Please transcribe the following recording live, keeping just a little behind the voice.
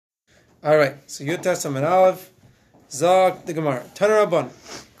All right, so Yud Testament Aleph, Zog the Gemara. Taner Rabban,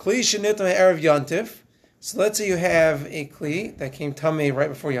 Kli shenitam erev Yantif. So let's say you have a Kli that came Tamei right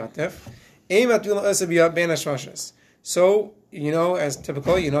before Yantif. So, as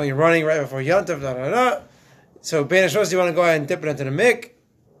typical, you're running right before Yantif, So, Ben Hashmashas, you want to go ahead and dip it into the mik,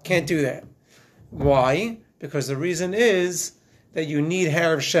 can't do that. Why? Because the reason is that you need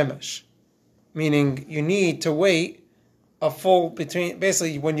Harav Shemesh. Meaning, you need to wait a full between,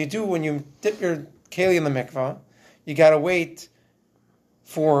 basically, when you dip your keli in the mikvah, you got to wait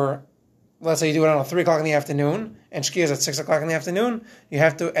for, let's say you do it on 3 o'clock in the afternoon, and Shkia is at 6 o'clock in the afternoon, you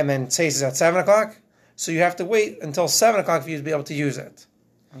have to, and then Tzeis is at 7 o'clock, so you have to wait until 7 o'clock for you to be able to use it.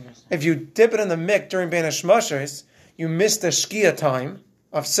 If you dip it in the mik during Ben Hashmashas, you miss the Shkia time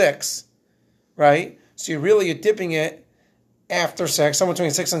of 6, right? So you're dipping it after 6, somewhere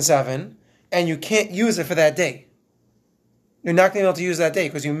between 6 and 7, and you can't use it for that day. You're not going to be able to use that day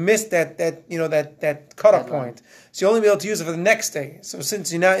because you missed that cutoff point. So you'll only be able to use it for the next day. So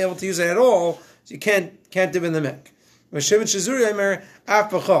since you're not able to use it at all, you can't dip in the mik.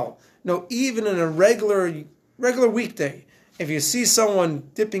 No, even in a regular weekday, if you see someone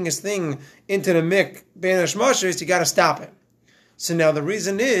dipping his thing into the mik, Ben Hashmashas, you got to stop him. So now the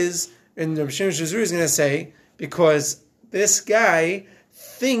reason is, and the Shimon Shazuri is going to say, because this guy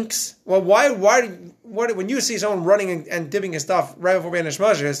thinks, well, why when you see someone running and dipping his stuff right before Ben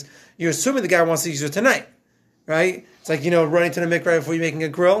Hashmashas, you're assuming the guy wants to use it tonight, right? It's like, running to the mik right before you're making a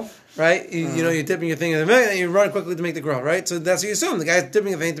grill, right? You're dipping your thing in the mik and you run quickly to make the grill, right? So that's what you assume. The guy's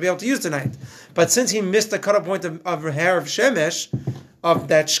dipping a thing to be able to use tonight. But since he missed the cutoff point of Harav Shemesh, of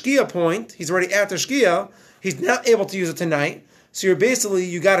that Shkia point, he's already after Shkia, he's not able to use it tonight. So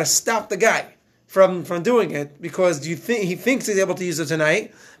you got to stop the guy from doing it because he thinks he's able to use it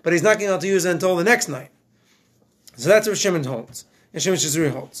tonight, but he's not going to be able to use it until the next night. So that's what Shimon holds, and Shimon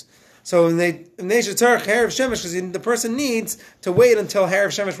Shazuri holds. So they should start Harav Shemesh because the person needs to wait until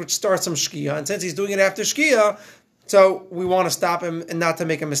Harav Shemesh, which starts some Shkia, and since he's doing it after Shkia, so we want to stop him and not to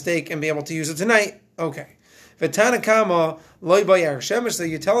make a mistake and be able to use it tonight. Okay. V'Tanakama loy by Harav Shemesh. So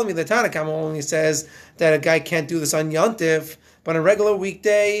you're telling me the Tanakama only says that a guy can't do this on Yantif, but on a regular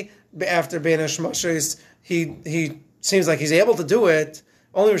weekday after Ben Hashmashas, he seems like he's able to do it.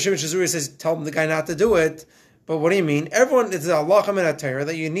 Only Shimon Shazuri says tell the guy not to do it. But what do you mean? Everyone, it's a halacha min HaTorah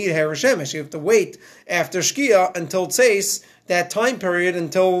that you need Harav Shemesh. You have to wait after Shkia until Tzeis, that time period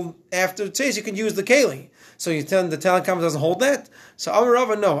until after Tzeis you can use the keli. So you tell the Tanakama doesn't hold that. So Amar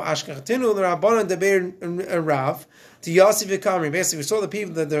Rava no. Ashkachatinu l'Rabbanan deber Rav to Yossi v'Kamri. Basically, we saw the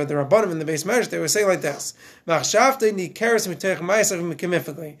people the Rabbanim in the base measure. They were saying like this: It's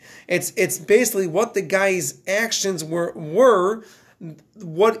basically what the guy's actions were.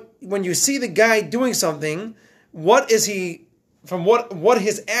 What when you see the guy doing something, what is he from what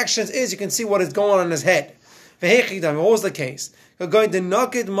his actions is? You can see what is going on in his head. What was the case? Going to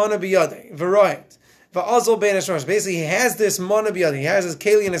naked mana biyadei v'royet. Basically, he has this mana biyadei. He has his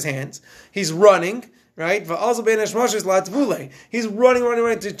keli in his hands. He's running. Right? He's running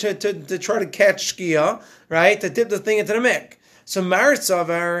to try to catch Shkia, right? To dip the thing into the mik. So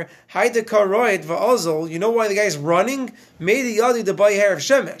Maritzavar, Haidekaroid, Va'azol, you know why the guy's running? Made the Yadi to buy Harav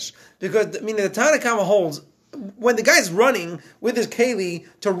Shemesh. Because the Tanakama holds, when the guy's running with his keli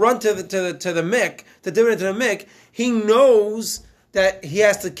to run to the mik, to dip it into the mik, he knows that he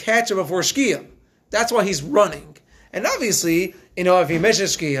has to catch it before Shkia. That's why he's running. And obviously, if he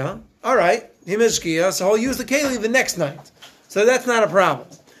misses Shkia, all right, he missed Shkia, so he'll use the keli the next night. So that's not a problem.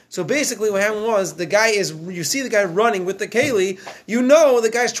 So basically what happened was, you see the guy running with the keli, the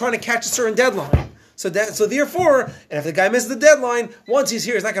guy's trying to catch a certain deadline. So therefore, and if the guy misses the deadline, once he's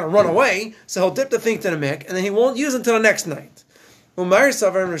here, he's not going to run away, so he'll dip the thing to the mik, and then he won't use it until the next night. Umar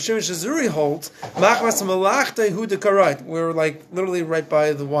Savar and Rishon Shazuri holds, Machmas Malachta Hu de Karait. We're literally right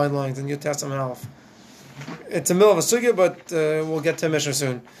by the wine lines in Yud Testament Aleph. It's a middle of a sugya, but we'll get to Mishnah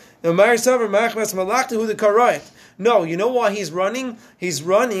soon. No, you know why he's running? He's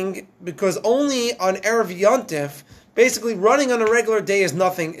running because only on Erev Yantif, basically running on a regular day is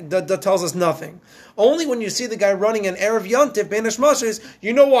nothing, that tells us nothing. Only when you see the guy running on Erev Yantif, Ben Hashmashas,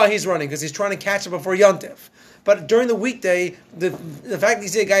 you know why he's running, because he's trying to catch it before Yantif. But during the weekday, the fact that you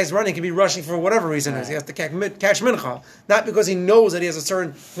see a guy is running can be rushing for whatever reason it is. He has to catch mincha, not because he knows that he has a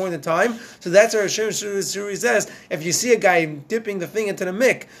certain point in time. So that's where Hashem Shuri says, if you see a guy dipping the thing into the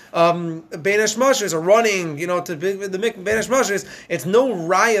mik, Ben Hashmashas, or running, to the mik Ben Hashmashas, it's no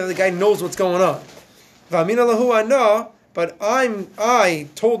raya that the guy knows what's going on. but I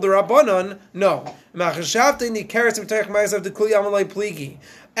told the Rabbanan, no.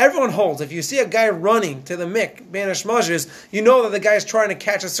 Everyone holds. If you see a guy running to the mik, banish mashis, you know that the guy is trying to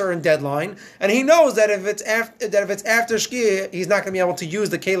catch a certain deadline, and he knows that if it's after shkia, he's not going to be able to use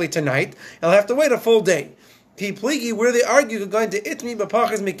the keli tonight. He'll have to wait a full day. Pligi, where they argue, going to itmi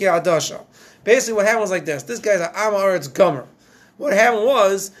b'pachas mikei adasha. Basically, what happened was like this: this guy's an amaretz gomer. What happened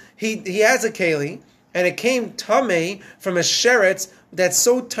was he has a keli, and it came tamei from a sheretz that's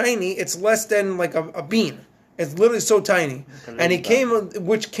so tiny it's less than like a bean. It's literally so tiny, and he came,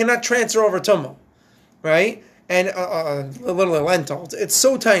 which cannot transfer over tumah, right? And literally lentil. It's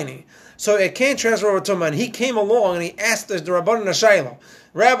so tiny, so it can't transfer over tumah. And he came along and he asked the Rabbanan Shayla,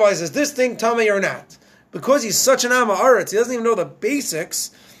 Rabbis, is this thing tummy or not? Because he's such an Amma Aretz, he doesn't even know the basics.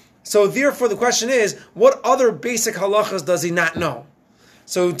 So therefore, the question is, what other basic halachas does he not know?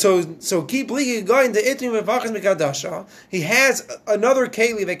 So keep going to itmi v'vachas mikadasha. He has another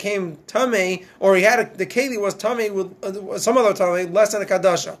keli that came tamei, or he had the keli was tamei with some other tamei less than a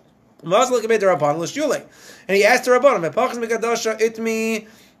kadasha. And he asked the Rabbanan, v'vachas mikadasha itmi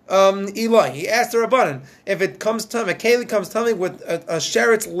Eli. He asked the Rabbanan if it comes tamei, a keli comes tamei with a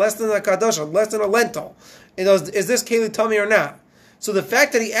sheretz less than a kadasha, less than a lentil. Is this keli tamei or not? So the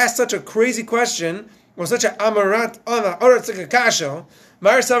fact that he asked such a crazy question, or such an amarat aretz kasha.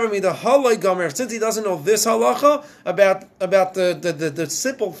 Since he doesn't know this halacha about the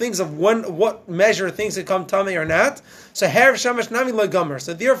simple things of what measure things that come tamei or not, so harav shamash nami lo gomer.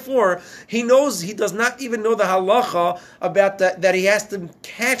 So therefore, he does not even know the halacha about that he has to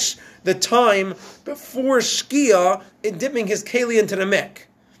catch the time before shkia in dipping his keli into the mik.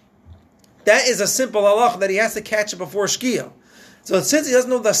 That is a simple halacha that he has to catch it before shkia. So since he doesn't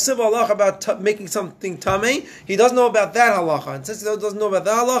know the civil halacha about making something tamei, he doesn't know about that halacha. And since he doesn't know about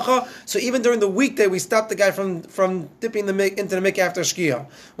that halacha, so even during the weekday, we stop the guy from dipping the mik into the mik after shkia.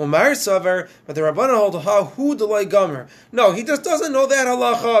 Well, Mar Saver, but the Rabbanan hold hu delay gomer. No, he just doesn't know that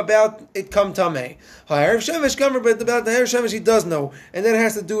halacha about it come tamei. Ha'erev shemesh gomer, but about the erev shemesh he does know, and then it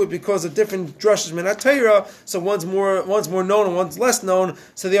has to do it because of different drushes min Torah. So one's more known and one's less known.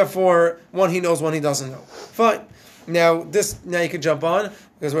 So therefore, one he knows, one he doesn't know. Fine. Now you can jump on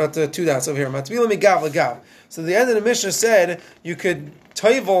because we're at the two dots over here. Matbila migav legav. So the end of the Mishnah said you could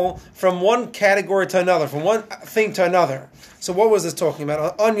toivel from one category to another, from one thing to another. So what was this talking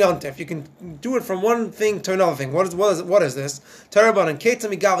about? On Yontif, you can do it from one thing to another thing. What is this? Terabon and Keita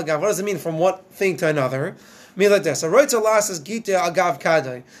migav legav. What does it mean from one thing to another? It means like this. A right to last is gita agav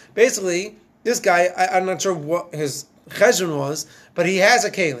kadai. Basically, this guy, I'm not sure what his cheshbon was, but he has a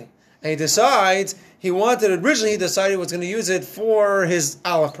keli. And he decides originally he decided he was going to use it for his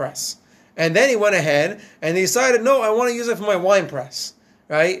olive press. And then he went ahead and he decided, no, I want to use it for my wine press.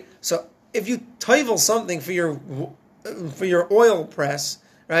 Right? So if you toivel something for your oil press,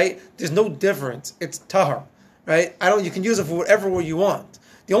 right, there's no difference. It's tahar. Right? You can use it for whatever you want.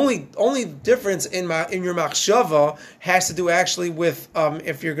 The only difference in your machshava has to do actually with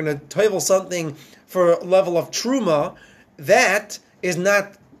if you're going to toivel something for a level of truma, that is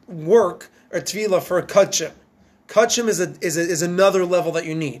not work or tefillah for a kachim. Kachim is another level that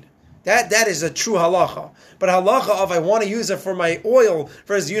you need. That is a true halacha. But halacha of I want to use it for my oil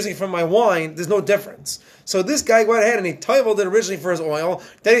versus using it for my wine, there's no difference. So this guy went ahead and he toiveled it originally for his oil.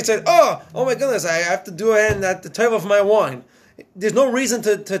 Then he said, oh my goodness, I have to do it and to toivel for my wine. There's no reason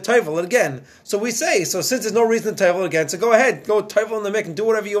to toivel it again. So we say, since there's no reason to toivel it again, so go ahead, go toivel in the mik and do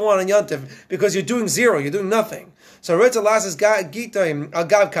whatever you want on Yontif, because you're doing zero, you're doing nothing. So Ritzah Las is Gita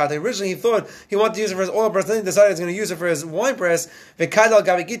Agav Kata. Originally he thought he wanted to use it for his oil press, then he decided he was going to use it for his wine press. V'Kadal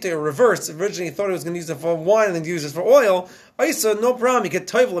Gavi Gita, reversed. Originally he thought he was going to use it for wine and then use it for oil. Isa, no problem, he could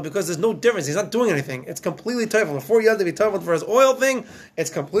toivel it because there's no difference. He's not doing anything. It's completely toivel. Before Yontif he toiveled for his oil thing, it's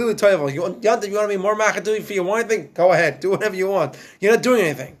completely toivel. Yontif, you want to be more machadui for your wine thing? Go ahead, do whatever you want. You're not doing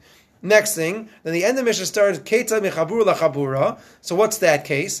anything. Next thing, then the end of the Mishnah starts Keita mechabura lachabura. So what's that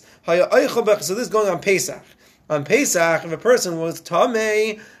case? So this is going on Pesach. On Pesach, if a person was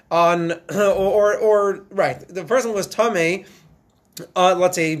tamei on, or the person was tamei,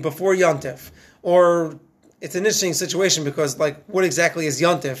 let's say before Yontif, or it's an interesting situation because, what exactly is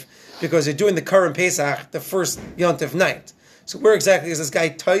Yontif? Because you're doing the current Pesach the first Yontif night. So where exactly is this guy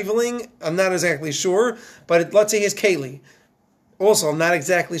toiveling? I'm not exactly sure, but let's say his keli. Also, I'm not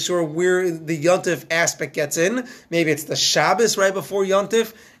exactly sure where the Yontif aspect gets in. Maybe it's the Shabbos right before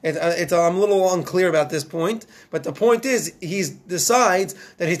Yontif. I'm a little unclear about this point. But the point is, he decides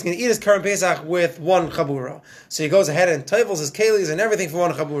that he's going to eat his current Pesach with one chabura. So he goes ahead and tovels his kelis and everything for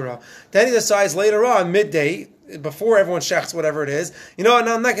one chabura. Then he decides later on, midday, before everyone shechts whatever it is. No,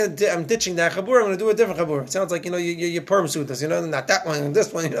 I'm not going to. I'm ditching that chabur. I'm going to do a different chabur. It sounds like you perm suitas. Not that one and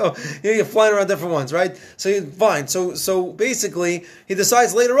this one. You're flying around different ones, right? So fine. So basically, he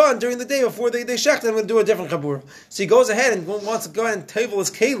decides later on during the day before they shecht, I'm going to do a different chabur. So he goes ahead and wants to go ahead and tevel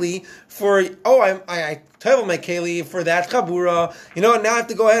his keli for. I tevel my keli for that chabura. Now I have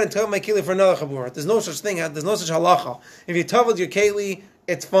to go ahead and tevel my keli for another chabura. There's no such thing. There's no such halacha. If you teveled your keli,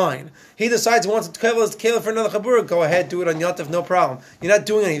 it's fine. He decides he wants to tevel his keli for another chabura. Go ahead, do it on Yontif, no problem. You're not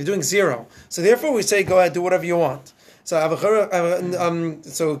doing anything. You're doing zero. So therefore, we say go ahead, do whatever you want. So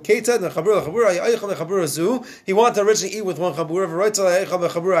Ketzad the chabura zu. He wanted to originally eat with one chabura.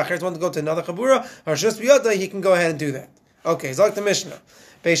 He wanted to go to another chabura. Or just biyada, he can go ahead and do that. Okay, it's like the Mishnah.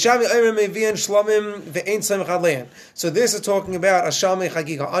 So this is talking about a shalmei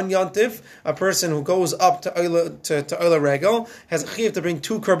chagiga on Yontif. A person who goes up to Oila Regel has a chiyuv to bring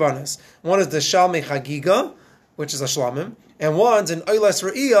two karbanas. One is the shalmei chagiga, which is a shlamim, and one's an Oilas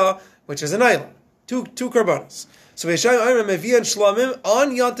Re'iyah, which is an Oila. Two karbanas. So on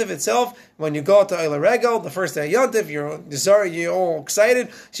Yontif itself, when you go to Oila Regel, the first day of Yontif, you're all excited.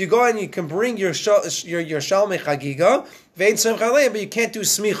 So you go and you can bring your shalmei chagiga, but you can't do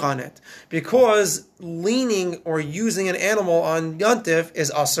smich on it because leaning or using an animal on Yontif is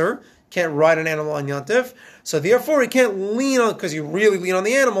asur. Can't ride an animal on Yontif, so therefore you can't lean on because you really lean on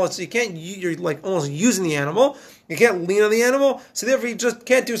the animal. So you can't. You're like almost using the animal. You can't lean on the animal, so therefore you just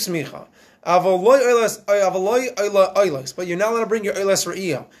can't do smicha. But you're not allowed to bring your Oilas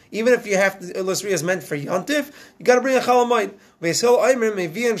Re'iyah. Even if you have the Oilas Re'iyah is meant for Yontif, you got to bring a Chalamayit.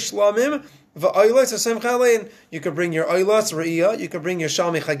 You could bring your Oilas Re'iyah, you could bring your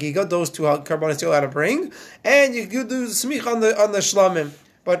Shalmei Chagiga, those two karbanos you're allowed to bring, and you could do the Smich on the Shlamim.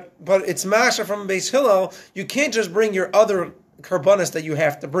 But it's Masha from Beis Hillel, you can't just bring your other karbanos that you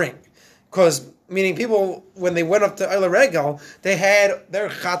have to bring. Because, meaning people, when they went up to Oila Regel, they had their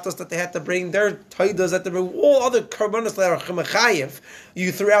chatos that they had to bring, their taidas that they bring, all other karbanos that are chemechayev.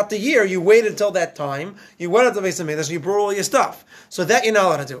 You, throughout the year, you waited until that time, you went up to Beis Hamikdash, you brought all your stuff. So that you're not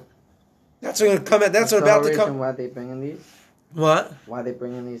allowed to do. That's what's going to come. That's what's about to come. Why are they bringing these? What? Why are they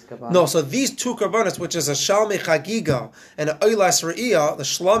bringing these karbanos? No, so these two karbanos, which is a shalmei chagiga and an oilas re'iyah, the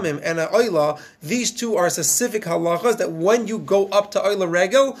shlamim and an oila, these two are specific halachas that when you go up to Oila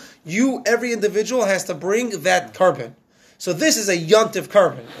Regel, every individual has to bring that carbon. So this is a yontif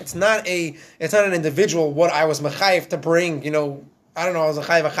carbon. It's not an individual. What I was mechayev to bring, I don't know, I was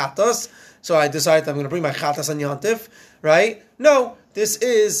mechayev a chatas, so I decided I'm going to bring my chatas on yontif, right? No, this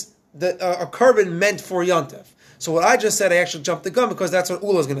is a carbon meant for yontif. So what I just said, I actually jumped the gun because that's what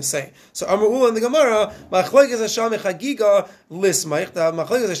Ula is going to say. So Amar Ula in the Gemara, Machlekes Hashem Chagiga Lismaich. The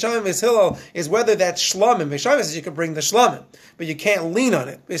Machlekes Hashem Beis Hillel is whether that shlamim. Beis Shammai says you can bring the shlamim, but you can't lean on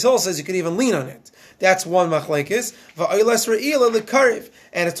it. Beis Hillel says you can even lean on it. That's one Machlekes. Va'oilas re'iyah lekariv,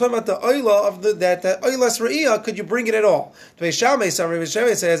 and it's talking about the oila of that oilas re'iyah. Could you bring it at all? Beis Shammai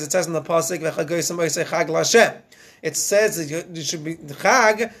says it says in the pasuk v'chagoysim oisei chag l'Hashem. It says that it should be the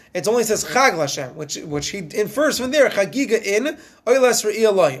chag. It only says chag l'Hashem, which he infers from there. Chagiga in oilas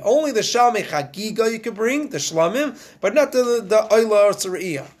re'iyah loy. Only the shalmei chagiga you can bring the shlamim, but not the oilas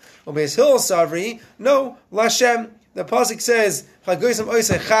re'iyah. Beis Hillel savri no l'Hashem. The pasuk says chagoysim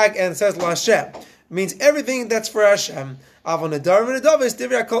oisei chag and it says l'Hashem. It means everything that's for Hashem. But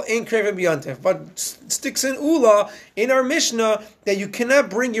sticks in Ula in our Mishnah that you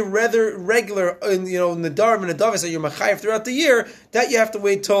cannot bring your regular Nadarim and Nadavis that you're Machayev throughout the year, that you have to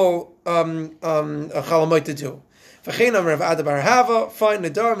wait till a Chalamayit to do. Fine,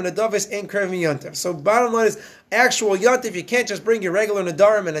 Nadarim and Nadavis ain't Krevim Yontif. So bottom line is, actual Yontif, you can't just bring your regular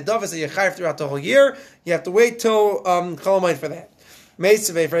Nadarim and Nadavis that you're Chayev throughout the whole year. You have to wait till Chalamayit for that.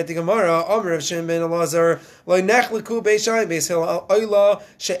 Meisvei for the Gemara, Amr of Shem ben Elazar, Lo nechleku Beis Shammai Beis Hillel oila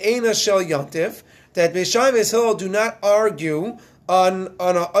she'ena shel Yontif, that Beis Shammai Beis Hillel do not argue on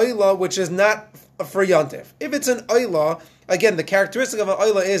an oila which is not for Yontif. If it's an oila, again, the characteristic of an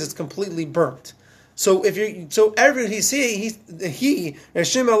oila is it's completely burnt. So if he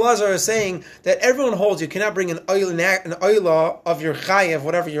Shimon Elazar is saying that everyone holds you cannot bring an oila of your chayev,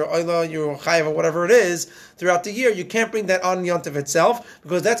 whatever your oila, your chayev, or whatever it is throughout the year. You can't bring that on Yontif itself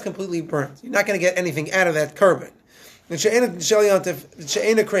because that's completely burnt. You're not going to get anything out of that carbon. If it has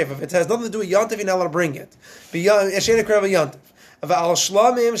nothing to do with Yontif, you're not allowed to bring it.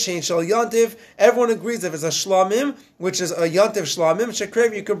 Everyone agrees if it's a shlamim, which is a Yontif shlamim,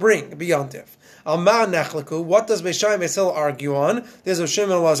 shekrev you could bring be Yontif. What does Beis Shammai Beis Hillel argue on? There's a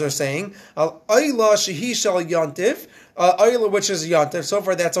Shimon Elazar saying, Al Ayla shehi shel Yontif, Ayla which is Yontif. So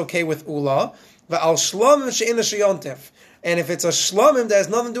far that's okay with Ula. Al Shlamim she'ena sheyontif. And if it's a shlamim, that has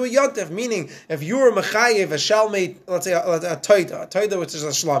nothing to do with yontif. Meaning, if you were mechayev a shalmei, let's say a toida which is a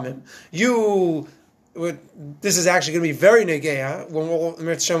shlamim, this is actually going to be very negeah when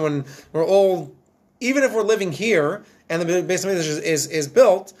we're all, even if we're living here and the Beis Hamikdash is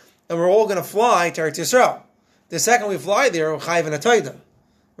built, and we're all going to fly to Eretz Yisrael. The second we fly there, we're chayiv in a toida,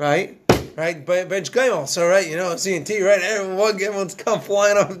 right? Right, bench Gaimel. So right, CNT, right? Everyone's come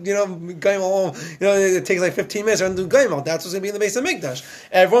flying up, Gaimel. It takes like 15 minutes to do Gaimel. That's what's going to be in the Beis Hamikdash.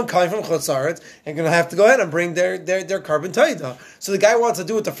 Everyone coming from Chutz La'aretz and going to have to go ahead and bring their carbon taida. So the guy wants to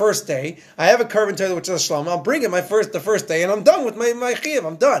do it the first day. I have a carbon taida which is a shlam. I'll bring it the first day, and I'm done with my chiyuv.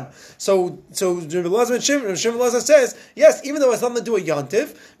 I'm done. So Rabbi Shimon Elazar says, yes, even though it's nothing to do with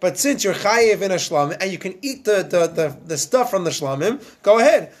yontif, but since you're chayiv in a shlam and you can eat the stuff from the shlamim, go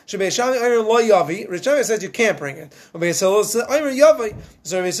ahead. Rishami says you can't bring it. So Rabbi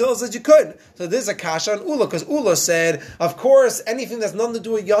says you could. So this is a kasha on Ula, because Ula said, of course, anything that's nothing to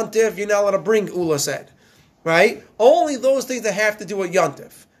do with yontif, you're not allowed to bring. Ula said, right? Only those things that have to do with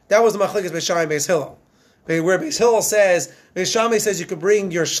yontif. That was the machlekes Beis Shammai and Beis Hillel. Where Beis Hillel says, Beis Shammai says you could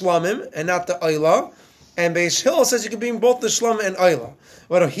bring your shlamim and not the oila, and Beis Hillel says you can bring both the shlam and oila.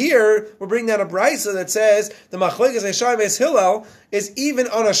 But here we're bringing down a brisa that says the machlekes Beis Shammai Beis Hillel is even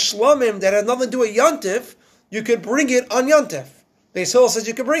on a shlamim that has nothing to do with yontif, you could bring it on yontif. Beis Hillel says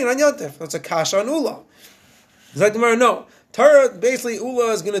you could bring it on yontif. That's a kasha on Ula. It's like the Gemara, no. Torah, basically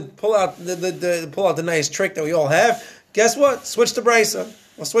Ula is going to pull out the nice trick that we all have. Guess what? Switch the brisa.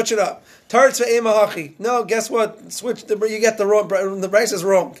 We'll switch it up. No, guess what? You get the wrong. The brisa is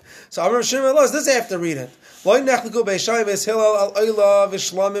wrong. So Amar Shimon Elazar, this I have to read it. No, Beis Shammai Beis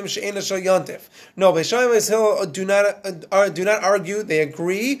Hillel do not argue. They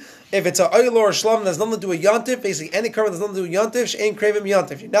agree. If it's an oil or a shlam that's nothing to do with yontif, basically any carbon that's nothing to do with yontif, she'ain krevim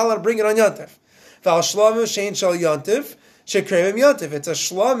yontif. You're not allowed to bring it on yontif. Val shlamim she'ain shal yontif, she'krevim yontif. It's a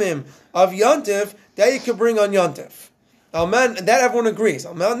shlamim of yontif that you can bring on yontif. That everyone agrees.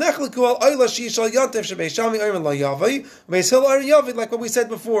 Like what we said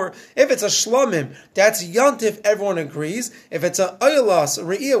before, if it's a shlamim, that's yontif, everyone agrees. If it's an oilas,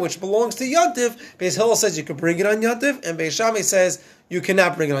 re'iyah, which belongs to yontif, Beis Hillel says you can bring it on yontif, and Beis Shammai says you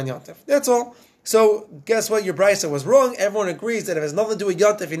cannot bring it on yontif. That's all. So, guess what? Your brisa was wrong. Everyone agrees that if it's nothing to do with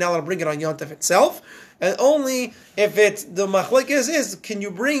yontif, you're not allowed to bring it on yontif itself. And only if it's the machlekes is, can you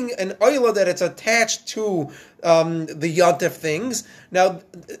bring an oila that it's attached to the yontif things? Now,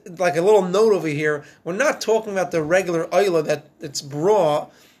 like a little note over here, we're not talking about the regular oila that it's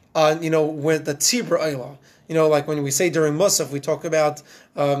brought on, with the tzibra oila. Like when we say during Musaf, we talk about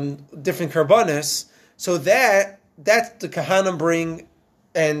different karbanis. So that's the kahanim bring,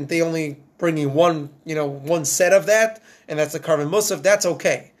 and they only bring you one set of that, and that's the carbon musaf. That's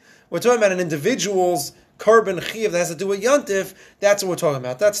okay. We're talking about an individual's carbon chiv that has to do with yontif. That's what we're talking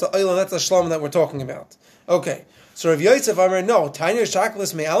about. That's the oil, that's the shlam that we're talking about. Okay. So Rav Yosef Amar, no, Tanya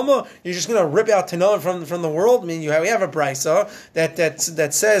Shaklis Me'alma, you're just going to rip out Tanah from the world? I mean, we have a brisa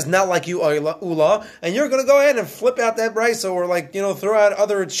that says not like you Ula, and you're going to go ahead and flip out that brisa or throw out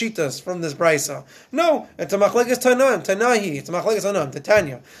other shitas from this brisa. No, it's a machlekes Tanahi, it's a machlekes Tanam,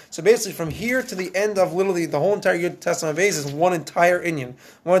 Tanya. So basically from here to the end of literally the whole entire Yud Testament base is one entire Inyan,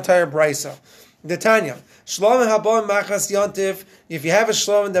 one entire brisa. The Tanya, Shlom Habon Machas Yantif. If you have a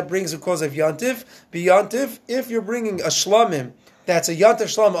shlamim that brings a cause of yantif, be yantif. If you're bringing a shlamim that's a yantif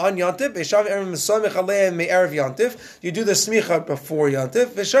shlam on yantif, you do the smicha before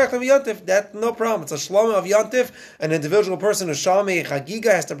yantif. That's no problem. It's a shlamim of yantif. An individual person who shalmi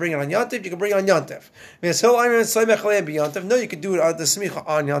chagiga has to bring it on yantif. You can bring it on yantif. No, you can do it on the smicha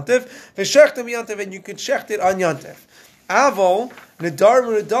on yantif. And you can shecht it on yantif. Avol Nadar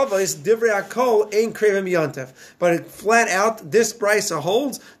Munadavais Divrei Akol ain't Krevim Yontif. But flat out, this brisa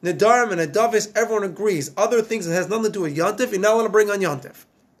holds Nadar Munadavais, everyone agrees. Other things that has nothing to do with Yontif, you're not allowed to bring on Yontif.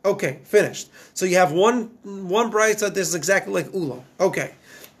 Okay, finished. So you have one brisa, this is exactly like Ula. Okay.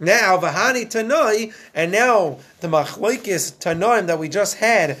 Now Vahani Tanoi, and now the Machlokes Tanoim that we just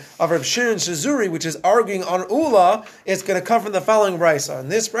had of Rav Shimon Shazuri, which is arguing on Ula, is going to come from the following brisa. In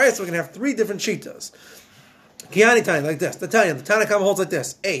this brisa, we're going to have three different shitas. Kiani Tanya, like this. The Tanakama holds like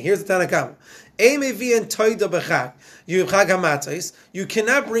this. Here's the Tanakama. You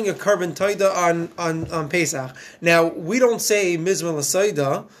cannot bring a carbon taida on Pesach. Now, we don't say Mizmah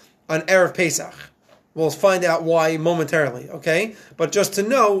L'Saida on Erev Pesach. We'll find out why momentarily, okay? But just to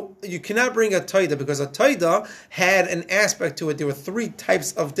know, you cannot bring a taida, because a taida had an aspect to it. There were three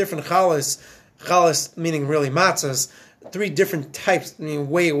types of different chalas meaning really matzahs, three different types, meaning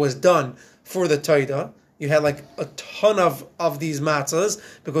way it was done for the taida. You had like a ton of these matzahs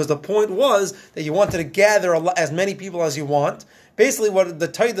because the point was that you wanted to gather as many people as you want. Basically, what the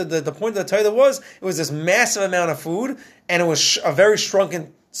point of the Torah was, it was this massive amount of food, and it was a very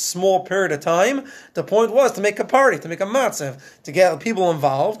shrunken, small period of time. The point was to make a party, to make a matzav, to get people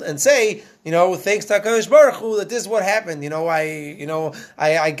involved, and say, thanks to HaKadosh Baruch Hu that this is what happened.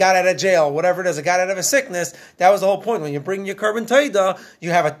 I got out of jail, whatever it is, I got out of a sickness. That was the whole point. When you bring your carbon taida, you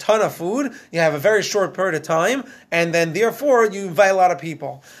have a ton of food, you have a very short period of time, and then therefore you invite a lot of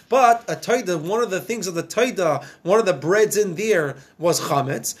people. But a taida, one of the things of the taida, one of the breads in there was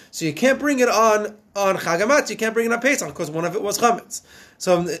chametz, so you can't bring it on Chag HaMatzah, you can't bring it on Pesach because one of it was chametz.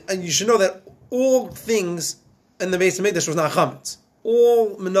 So, and you should know that all things in the Beis Hamikdash was not chametz.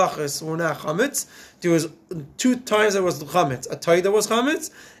 All menachos were not chametz. There was 2 times there was chametz. A taida was chametz,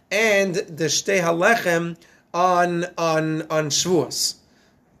 and the shtei halechem on Shavuos.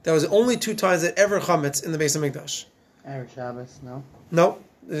 That was only 2 times that ever chametz in the Beis Hamikdash. Erev Shabbos, no. No,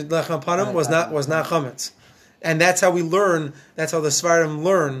 the lechem panim was not chametz, and that's how we learn. That's how the Sfardim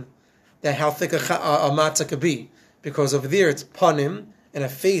learn that how thick a matzah could be, because over there it's panim. And a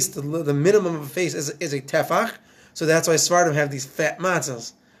face, the minimum of a face is a tefach. So that's why Sfardim have these fat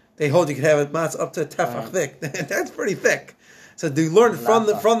matzahs. They hold you can have a matzah up to a tefach thick. That's pretty thick. So they learn from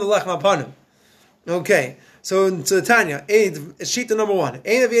the lechem panim. Okay. So Tanya, Shita number 1. Ein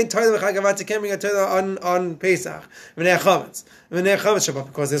avien Torah v'chag HaMatzah can't bring a Torah on Pesach. V'nei chametz Shabbat,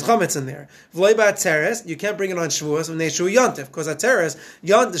 because there's chametz in there. V'loi ba'atzeres, you can't bring it on Shavuos. V'nei Shu Yontif, because atzeres,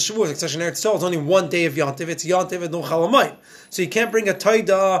 the Shavuos, especially in Eretz Yisrael, is only 1 day of Yontif. It's Yontif and no Chalamayim. So you can't bring a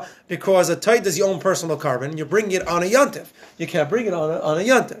Torah because a Torah is your own personal carbon. You bring it on a Yontif. You can't bring it on a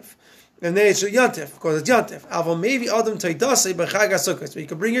Yontif. And then it's Yantif, because it's Yantif. Avo maybe Adam Taidase b'Chag HaSukkos. But you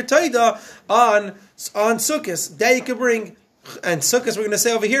can bring your Taida on Sukkos. That you can bring, and Sukkos we're going to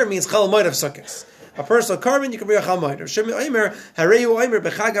say over here means Chalamayit of Sukkos. A personal carbon, you can bring a Chalamayit. Shemi Omer, Hareyu Omer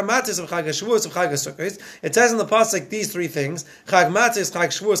b'Chag HaMatzos b'Chag HaShavuos b'Chag HaSukkos. It says in the pasuk these 3 things: Chag Matzos, Chag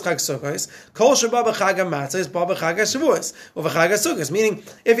Shavuos, Chag Sukkos. Kol sheba b'Chag HaMatzos, ba b'Chag HaShavuos, or b'Chag HaSukkos. Meaning,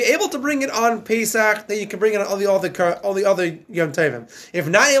 if you're able to bring it on Pesach, then you can bring it on all the other Yom Tovim. If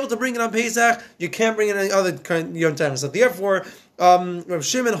not able to bring it on Pesach, you can't bring it on the other Yom Tovim. So therefore, Rav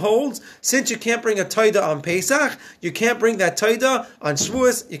Shimon holds, since you can't bring a taida on Pesach, you can't bring that taida on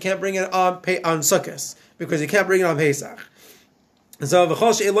Shavuos, you can't bring it on Sukkos, because you can't bring it on Pesach. So if you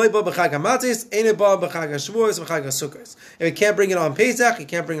can't bring it on Pesach, you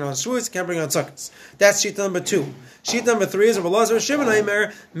can't bring it on Shavuos, you can't bring it on Sukkos. That's sheet number 2. Sheet number 3 is Rav Elazar Shimon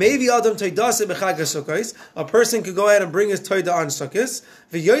Aimer, maybe Adam Taidase b'Chag HaSukkos. A person could go ahead and bring his taida on Sukkos.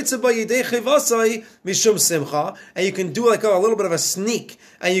 Mishum Simcha, and you can do like a little bit of a sneak,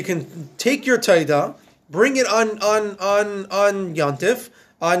 and you can take your taida, bring it on Yantif,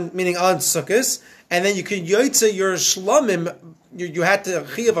 meaning on Sukkos, and then you can yotze your shlamim. You had to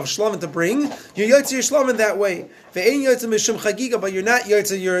chiyuv of shlamim to bring. You yotze your shlamim that way. Ve'ein yotze mishum chagiga, but you're not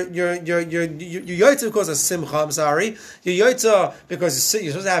yotze your yotze because of simcha. I'm sorry. You yotze because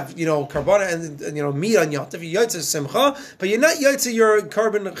you're supposed to have karbana and meat on yontif. You yotze simcha, but you're not yotze your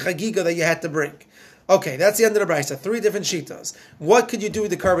carbon chagiga that you had to bring. Okay, that's the end of the brayso. 3 different shitas. What could you do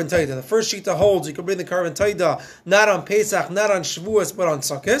with the carbon taida? The first shita holds you can bring the carbon taida not on Pesach, not on Shavuos, but on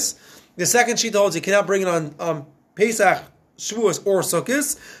Sukkos. The second shita holds you cannot bring it on Pesach, Shavuos, or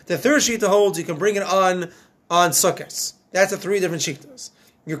Sukkos. The third shita holds you can bring it on Sukkos. That's the 3 different shitas.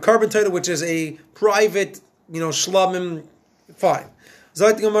 Your carbon taida, which is a private, shlamim, fine.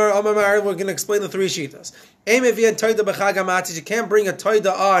 We're going to explain the 3 shitas. You can't bring a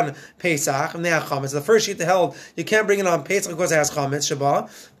taida on Pesach. The first shita held you can't bring it on Pesach because it has chametz. Sheba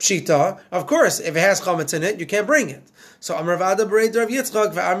pshita. Of course, if it has chametz in it, you can't bring it. So Amar Vada Berei Rav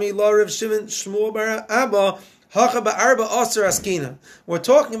Yitzchak ve'Ami La Rav Shimon Shmuel Bar Abba Hacha ba'arba aser askina. We're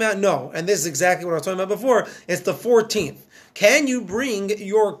talking about and this is exactly what I was talking about before. It's the 14th. Can you bring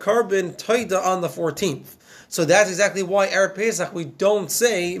your carbon taida on the 14th? So that's exactly why Erev Pesach we don't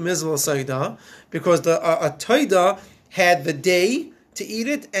say Mizvah Saida, because a taida had the day to eat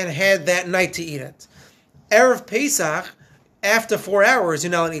it and had that night to eat it. Erev Pesach, after 4 hours,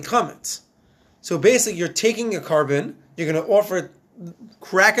 you're not allowed to eat chametz. So basically, you're taking a carbon, you're going to offer it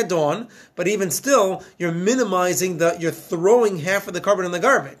crack of dawn, but even still, you're minimizing you're throwing half of the carbon in the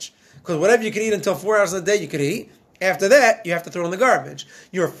garbage. Because whatever you can eat until 4 hours of the day, you could eat. After that, you have to throw in the garbage.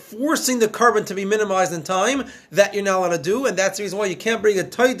 You're forcing the carbon to be minimized in time. That you're not allowed to do, and that's the reason why you can't bring a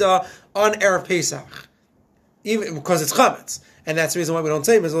taida on Erev Pesach, even because it's chametz. And that's the reason why we don't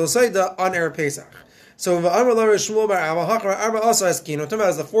say Mizvah Saida on Erev Pesach. So Amar Lo Shmuel Bar Abba Hachar Arba also Askino. Talking about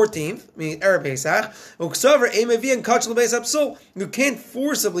is the 14th, meaning Erev Pesach. Uksaver Emevi and Kachel Beis Apsul. You can't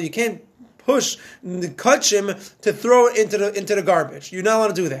forcibly, you can't push the kachim to throw it into the garbage. You're not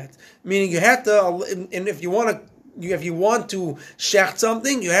allowed to do that. Meaning you have to, and if you want to shecht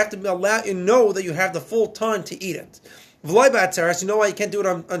something, you have to know that you have the full time to eat it. V'loi ba'atzeres, you know why you can't do it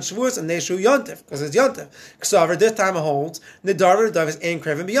on Shavuos and Neshu Yontif, because it's Yontif. K'saver, this time it holds, Nidar v'Nedavis and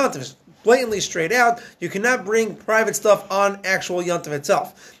Krevin b'Yontif. Blatantly straight out, you cannot bring private stuff on actual Yontif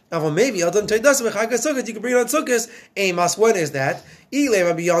itself. Now, maybe you can bring it on Sukkot. Amos, when is that? It's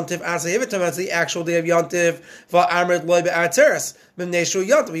the actual day of Yontif.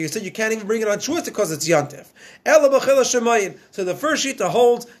 You said you can't even bring it on Shavuos because it's Yontif. So the first sheet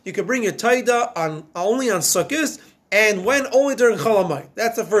holds you can bring your taida only on Sukkot, and when only during Chol Hamoed.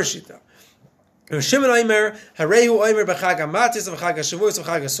 That's the first sheet. Shimon Omer, Harehu Omer b'Chag HaMatzis b'Chag HaShavuos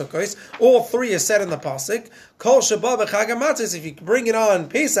b'Chag HaSukkos. All three is said in the pasuk. Kol sheba b'Chag HaMatzis. If you bring it on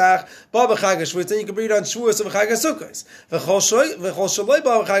Pesach, ba b'Chag HaShavuos, then you can bring it on Shavuos b'Chag HaSukkos. V'Chol shaloi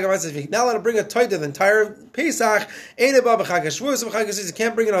ba b'Chag HaMatzis. If you're not allowed to bring a taida the entire Pesach, ain't ba b'Chag HaShavuos b'Chag HaSukkos. You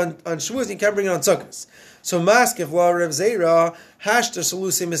can't bring it on Shavuos. You can't bring it on Sukkos. So maskef la Rav Zera hashta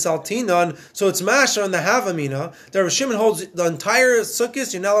salusi misaltinon. So it's masha on the havamina. The Rav Shimon holds the entire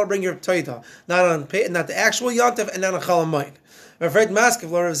sukkis. You're not allowed to bring your taita, not the actual yontif, and not a Chol Hamoed. Afraid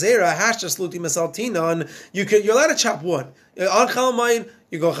maskef la Rav Zera hashta saluti misaltinon. You're allowed to chop wood on Chol Hamoed.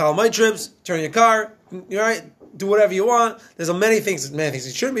 You go Chol Hamoed trips, turn your car. You're right. Do whatever you want. There's many things you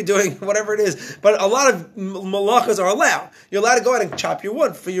shouldn't be doing, whatever it is. But a lot of malachas are allowed. You're allowed to go ahead and chop your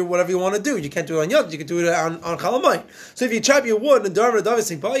wood for your whatever you want to do. You can't do it on Yom. You can do it on Chol Hamoed. So if you chop your wood, Nadar v'Nedavis,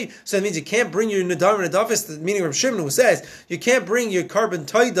 so that means you can't bring your Nadar v'Nedavis. The meaning of Shimon who says you can't bring your carbon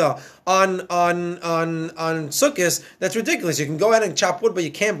taida on Sukkos. That's ridiculous. You can go ahead and chop wood, but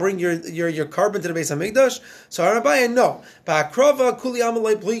you can't bring your carbon to the Beis Hamikdash. So Rabbi, no. Ba'akrova kuli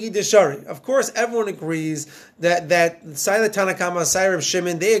amalei pligi deshari. Of course, everyone agrees that Silent Tanakama, Sirab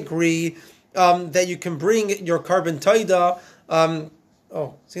Shimon, they agree that you can bring your carbon taida.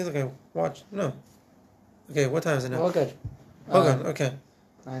 Seems like I watched. No. Okay, what time is it now? All good. Good. Okay.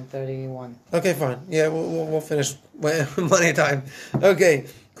 9:31. Okay, fine. Yeah, we'll finish plenty of time. Okay.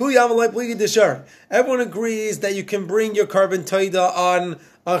 Everyone agrees that you can bring your carbon taida on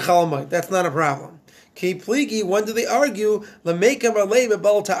Chol Hamoed. That's not a problem. Ki pligi, when do they argue?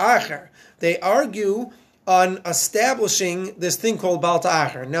 They argue on establishing this thing called Baal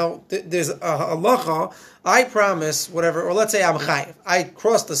Ta'achar. Now, there's a halacha, I promise, whatever, or let's say I'm chayiv. I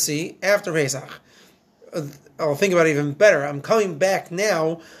crossed the sea after Pesach. I'll think about it even better. I'm coming back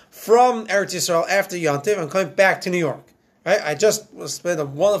now from Eretz Yisrael after Yontif. I'm coming back to New York. Right? I just spent a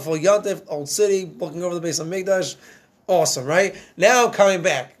wonderful Yontif, old city, looking over the Beis Hamikdash. Awesome, right? Now I'm coming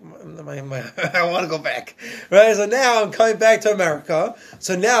back. I want to go back. Right? So now I'm coming back to America.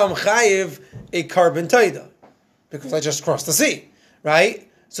 So now I'm chayiv a carbon taida because I just crossed the sea. Right?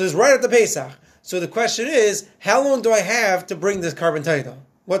 So it's right at the Pesach. So the question is, how long do I have to bring this carbon taida?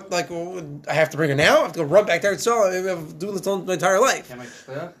 What, I have to bring it now? I have to go run back there and do this my entire life. Can I make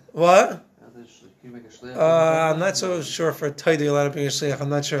a shliach? What? Can you make a shliach? I'm not so sure for a taida you're allowed to bring a shliach. I'm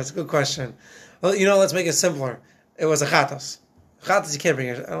not sure. It's a good question. Well, let's make it simpler. It was a chatas. Chatas you can't bring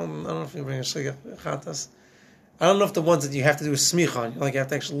it. I don't know if you bring a shliach. Chatas. I don't know if the ones that you have to do a smich on, you have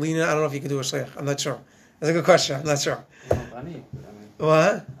to actually lean in. I don't know if you can do a shliach. I'm not sure. That's a good question. I'm not sure. What?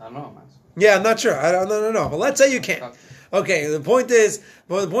 I don't know. Yeah, I'm not sure. I don't know. But let's say you can. Okay, the point is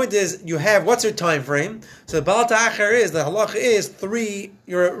you have, what's your time frame? So the Baal Ta'achar is, the halacha is 3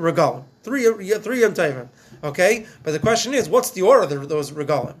 regalim. 3 Yom Tovim. Okay? But the question is, what's the order of those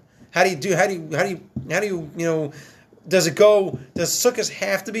regalim? How do you, does Sukkot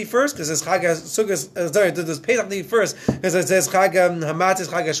have to be first? Because it's Chag Sukkot, does Pesach be first? Because it says Chag Hamatzis,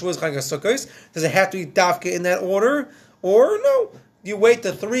 Chag Shavuos, Chag Sukkos. Does it have to be dafka in that order? Or no? You wait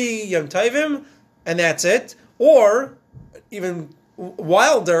the 3 Yom Tovim, and that's it. Or, even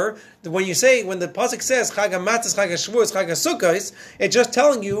wilder, when the pasuk says Chag HaMatzis, Chag HaShavuos, Chag HaSukkos, it's just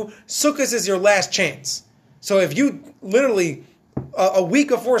telling you Sukkos is your last chance. So if you literally a week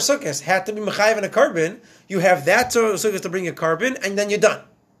before Sukkot had to be mechayiv in a carbon, you have that Sukkot to bring a carbon, and then you're done.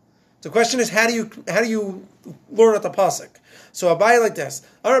 The question is, how do you learn at the pasuk? So Abai like this.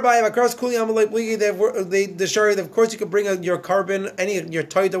 Of course you can bring your carbon, your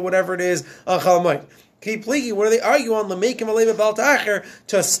taita, whatever it is, on Chol Hamoed. What do they argue on?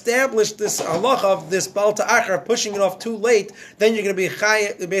 To establish this halacha of this Baal Ta'achar, pushing it off too late, then you're going to be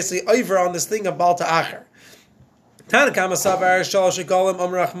basically over on this thing of Baal Ta'achar. Tanakama Savar Shal Shekalim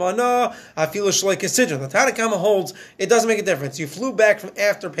Amrachmana Afilu Shalei Kesidron. The Tanakama holds it doesn't make a difference. You flew back from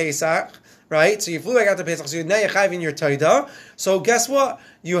after Pesach, right? So you flew back after Pesach. So now you're chayv in your taida. So guess what?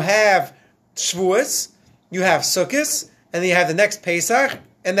 You have Shavuos, you have Sukkos, and then you have the next Pesach,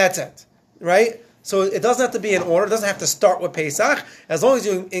 and that's it. right? So it doesn't have to be in order. It doesn't have to start with Pesach. As long as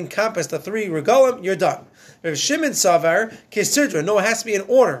you encompass the 3 regalim, you're done. If Shimon Savar, Kisidra, no, it has to be in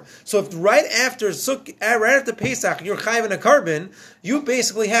order. So if right after Pesach, you're chayv a carbon, you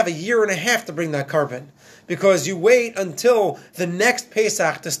basically have a year and a half to bring that carbon. Because you wait until the next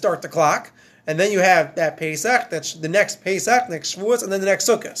Pesach to start the clock, and then you have that Pesach, that's the next Pesach, next Shavuos, and then the next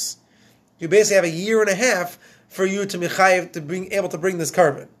Sukkot. You basically have a year and a half for you to be chayiv, to bring able to bring this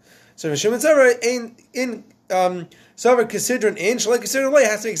carbon. So Shimon Savar in Savar Kisidron in Shalai Kisidron Lay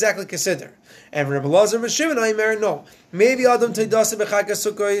has to be exactly Kisidr. And Rabbi Lazar Shimon Aimer, no. Maybe Adam Teidasa B'Chag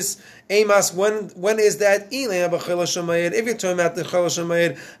HaSukkos Amos, when is that? Ilan B'Chil HaShamayid, if you're talking about the Chil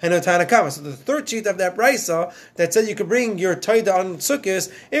HaShamayid and Otana Kama. So the third sheet of that Brisa that said you could bring your Taida on Sukkos,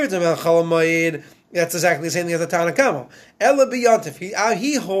 if you're talking about Chil HaShamayid, that's exactly the same thing as the Tana Kama. Ela b'Yontif.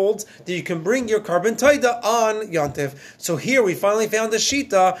 He holds that you can bring your carbon taida on Yontif. So here we finally found a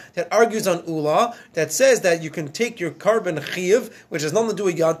shita that argues on Ula, that says that you can take your carbon chiv, which has nothing to do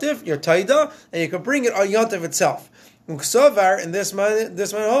with Yontif, your taida, and you can bring it on Yontif itself. Uksavar, and this man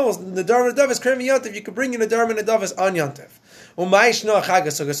holds, the Darman Adavis, Kremi Yontif, you can bring in the Darman Adavis on Yontif.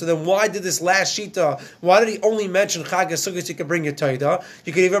 So then why did this last shita, why did he only mention Chag HaSukkos you could bring your taida?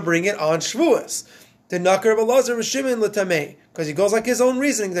 You could even bring it on Shavuos. The Nakar Balazar Shimon L'Tamei, because he goes like his own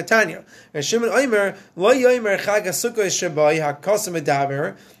reasoning, the Tanya. And Shimon Aimer, Lo Yomer Chag HaSukkos Shabai HaKosem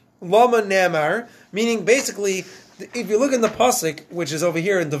Edaber, Lama Namar, meaning basically, if you look in the pasuk, which is over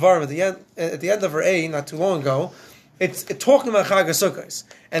here in Devarim at the end of her A, not too long ago, it's talking about Chag HaSukkos.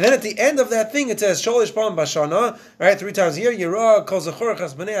 And then at the end of that thing, it says, Sholish Pam Bashana, right, 3 times a year, Yirah, Kol Zechor,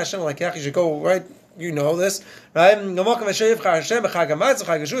 Chas B'nei Hashem, like you should go, right, you know this, right?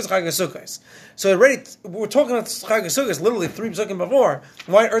 So already, we're talking about Chag HaSukkos literally 3 psukim before.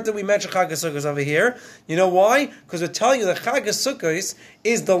 Why on earth did we mention Chag HaSukkos over here? You know why? Because we're telling you that Chag HaSukkos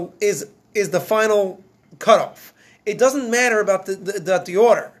is the final cutoff. It doesn't matter about the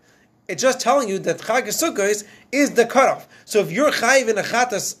order. It's just telling you that Chag HaSukkos is the cutoff. So if you're chayiv in a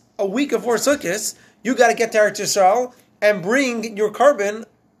chatas a week before Sukkos, you got to get to Eretz Yisrael and bring your carbon.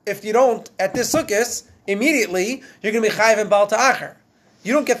 If you don't, at this Sukkos, immediately, you're going to be chayiv in Baal Ta'achar.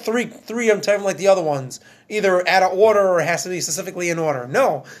 You don't get three time like the other ones, either out of order or it has to be specifically in order.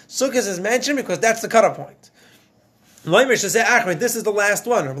 No, Sukkos is mentioned because that's the cutoff point. This is the last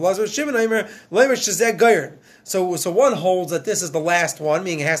one. So one holds that this is the last one,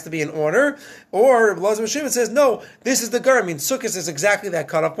 meaning it has to be in order. Or Lazar Shimon says, no, this is the Gur. I mean, Sukkot is exactly that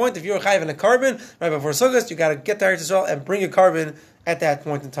cutoff point. If you're chayiv in a carbon, right before Sukkot, you got to get to Eretz Yisrael and bring a carbon at that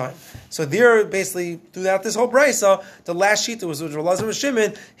point in time. So there, basically, throughout this whole brisa, the last sheet was with Lazar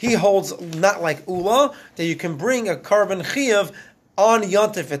Shimon, he holds not like Ula, that you can bring a carbon chiyav on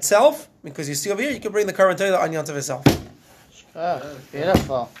Yontif itself, because you see over here, you can bring the carbon taila on Yontif itself. Oh,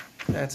 beautiful. That's